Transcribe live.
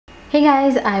Hey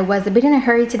guys, I was a bit in a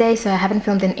hurry today, so I haven't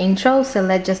filmed an intro, so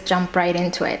let's just jump right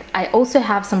into it. I also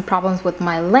have some problems with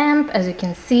my lamp, as you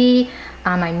can see,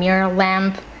 my mirror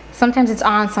lamp. Sometimes it's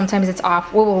on, sometimes it's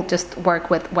off. We will just work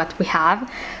with what we have.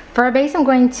 For our base, I'm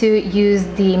going to use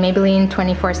the Maybelline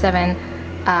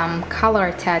 24/7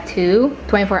 color tattoo,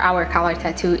 24-hour color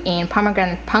tattoo in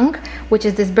Pomegranate Punk, which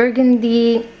is this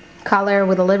burgundy color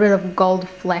with a little bit of gold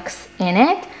flecks in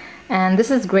it. And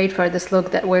this is great for this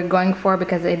look that we're going for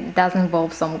because it does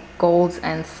involve some golds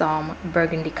and some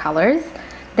burgundy colors.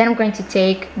 Then I'm going to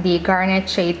take the Garnet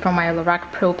shade from my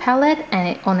Lorac Pro palette,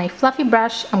 and on a fluffy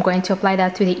brush I'm going to apply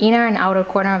that to the inner and outer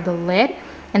corner of the lid,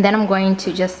 and then I'm going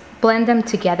to just blend them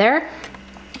together.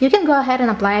 You can go ahead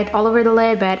and apply it all over the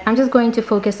lid, but I'm just going to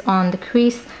focus on the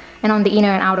crease and on the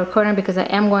inner and outer corner because I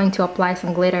am going to apply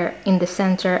some glitter in the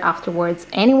center afterwards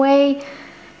anyway.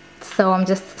 So I'm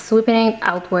just sweeping it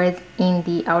outwards in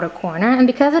the outer corner, and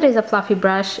because it is a fluffy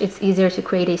brush, it's easier to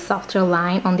create a softer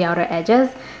line on the outer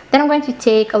edges. Then I'm going to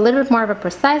take a little bit more of a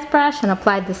precise brush and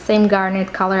apply the same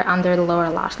garnet color under the lower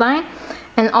lash line.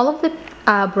 And all of the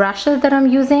brushes that I'm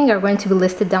using are going to be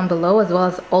listed down below, as well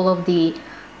as all of the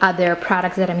other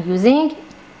products that I'm using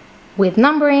with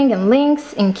numbering and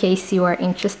links in case you are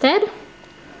interested.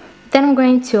 Then I'm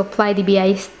going to apply the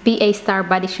BA Star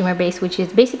Body Shimmer Base, which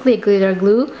is basically a glitter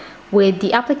glue, with the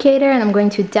applicator, and I'm going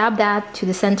to dab that to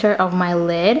the center of my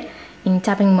lid in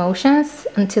tapping motions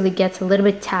until it gets a little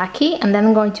bit tacky, and then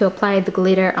I'm going to apply the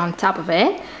glitter on top of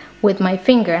it with my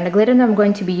finger. And the glitter that I'm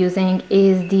going to be using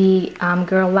is the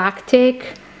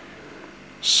Galactic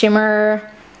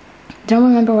Shimmer, I don't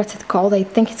remember what's it called, I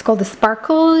think it's called the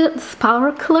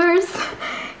Sparklers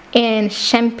and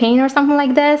Champagne or something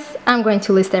like this. I'm going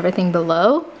to list everything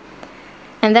below.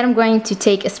 And then I'm going to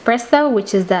take Espresso,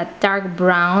 which is that dark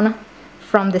brown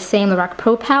from the same Lorac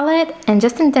Pro palette, and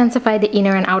just intensify the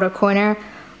inner and outer corner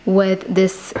with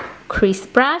this crease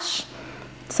brush.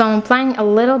 So I'm applying a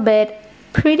little bit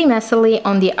pretty messily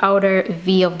on the outer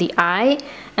V of the eye,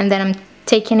 and then I'm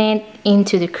taking it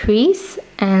into the crease,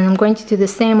 and I'm going to do the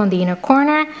same on the inner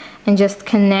corner and just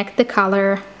connect the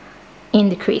color in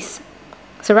the crease.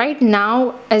 So right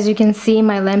now, as you can see,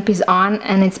 my lamp is on,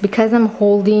 and it's because I'm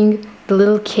holding the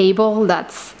little cable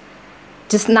that's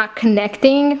just not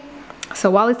connecting. So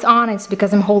while it's on, it's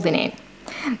because I'm holding it.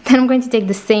 Then I'm going to take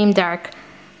the same dark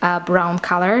brown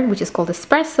color, which is called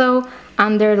Espresso,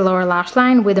 under the lower lash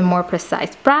line with a more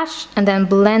precise brush, and then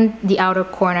blend the outer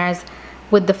corners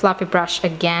with the fluffy brush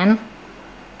again,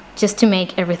 just to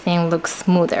make everything look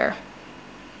smoother.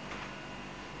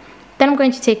 Then I'm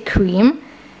going to take cream,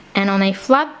 and on a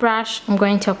flat brush I'm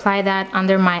going to apply that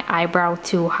under my eyebrow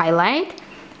to highlight,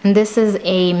 and this is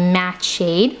a matte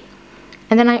shade.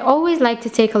 And then I always like to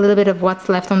take a little bit of what's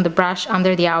left on the brush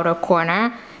under the outer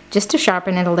corner just to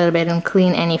sharpen it a little bit and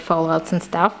clean any fallouts and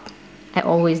stuff. I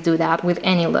always do that with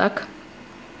any look.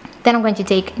 Then I'm going to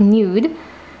take Nude,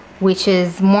 which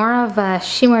is more of a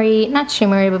shimmery, not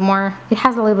shimmery, but more, it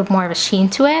has a little bit more of a sheen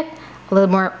to it, a little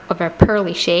more of a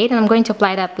pearly shade, and I'm going to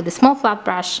apply that with a small flat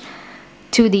brush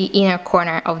to the inner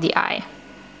corner of the eye.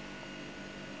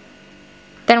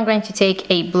 Then I'm going to take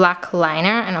a black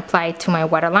liner and apply it to my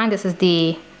waterline. This is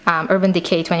the Urban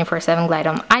Decay 24/7 Glide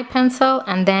On Eye Pencil,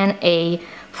 and then a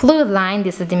fluid line.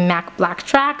 This is the MAC Black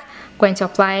Track. I'm going to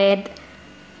apply it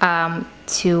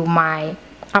to my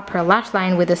upper lash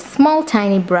line with a small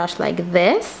tiny brush like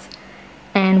this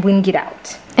and wing it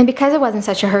out. And because I was in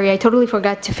such a hurry, I totally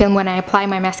forgot to film when I apply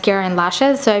my mascara and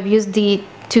lashes, so I've used the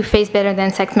Too Faced Better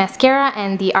Than Sex mascara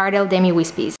and the Ardell Demi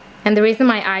Wispies. And the reason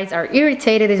my eyes are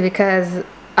irritated is because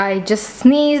I just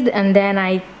sneezed and then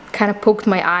I kind of poked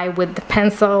my eye with the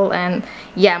pencil, and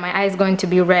yeah, my eye is going to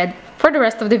be red for the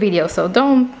rest of the video, so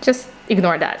just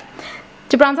ignore that.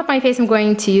 To bronze up my face, I'm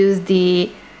going to use the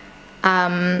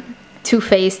Too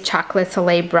Faced Chocolate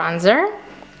Soleil bronzer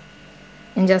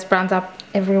and just bronze up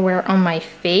everywhere on my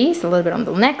face, a little bit on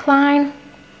the neckline,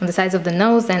 on the sides of the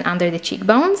nose, and under the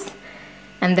cheekbones.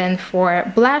 And then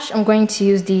for blush, I'm going to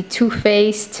use the Too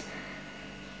Faced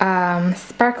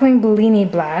Sparkling Bellini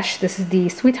blush. This is the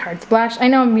Sweethearts blush. I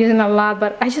know I'm using a lot,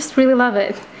 but I just really love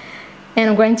it.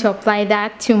 And I'm going to apply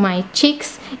that to my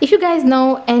cheeks. If you guys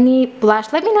know any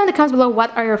blush, let me know in the comments below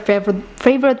what are your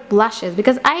favorite blushes,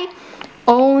 because I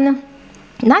own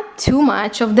not too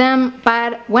much of them,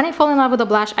 but when I fall in love with a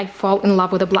blush, I fall in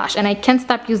love with a blush, and I can't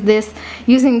stop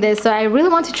using this, so I really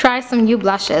want to try some new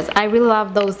blushes. I really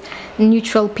love those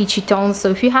neutral peachy tones, so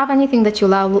if you have anything that you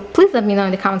love, please let me know in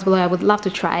the comments below. I would love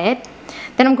to try it.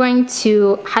 Then I'm going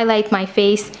to highlight my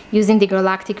face using the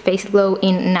Galactic Face Glow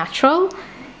in Natural,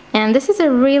 and this is a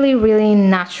really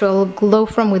natural glow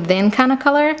from within kind of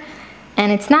color.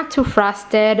 and it's not too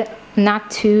frosted, not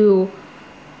too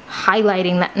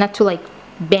highlighting, not too like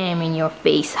bam in your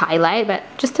face highlight, but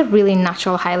just a really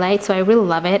natural highlight. So I really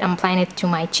love it. I'm applying it to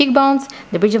my cheekbones,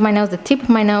 the bridge of my nose, the tip of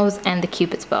my nose, and the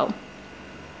cupid's bow.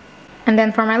 And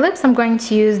then for my lips, I'm going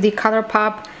to use the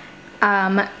ColourPop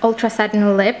Ultra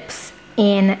Satin Lips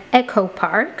in Echo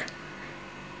Park,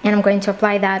 and I'm going to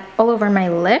apply that all over my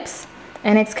lips.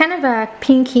 And it's kind of a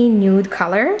pinky nude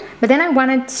color, but then I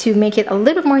wanted to make it a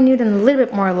little bit more nude and a little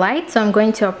bit more light, so I'm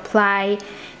going to apply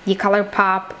the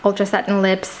ColourPop Ultra Satin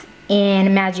Lips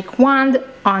in Magic Wand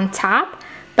on top,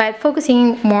 but focusing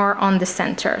more on the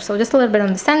center. So just a little bit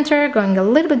on the center, going a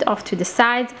little bit off to the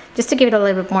sides, just to give it a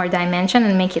little bit more dimension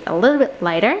and make it a little bit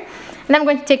lighter. And I'm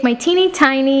going to take my teeny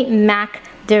tiny MAC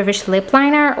Dervish lip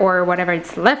liner, or whatever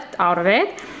it's left out of it,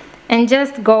 and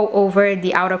just go over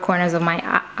the outer corners of my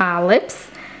lips,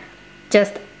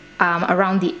 just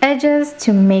around the edges,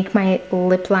 to make my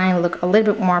lip line look a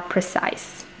little bit more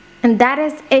precise. And that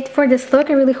is it for this look.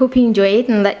 I really hope you enjoy it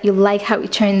and that you like how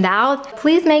it turned out.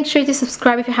 Please make sure to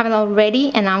subscribe if you haven't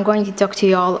already, and I'm going to talk to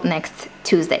you all next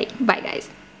Tuesday. Bye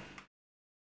guys.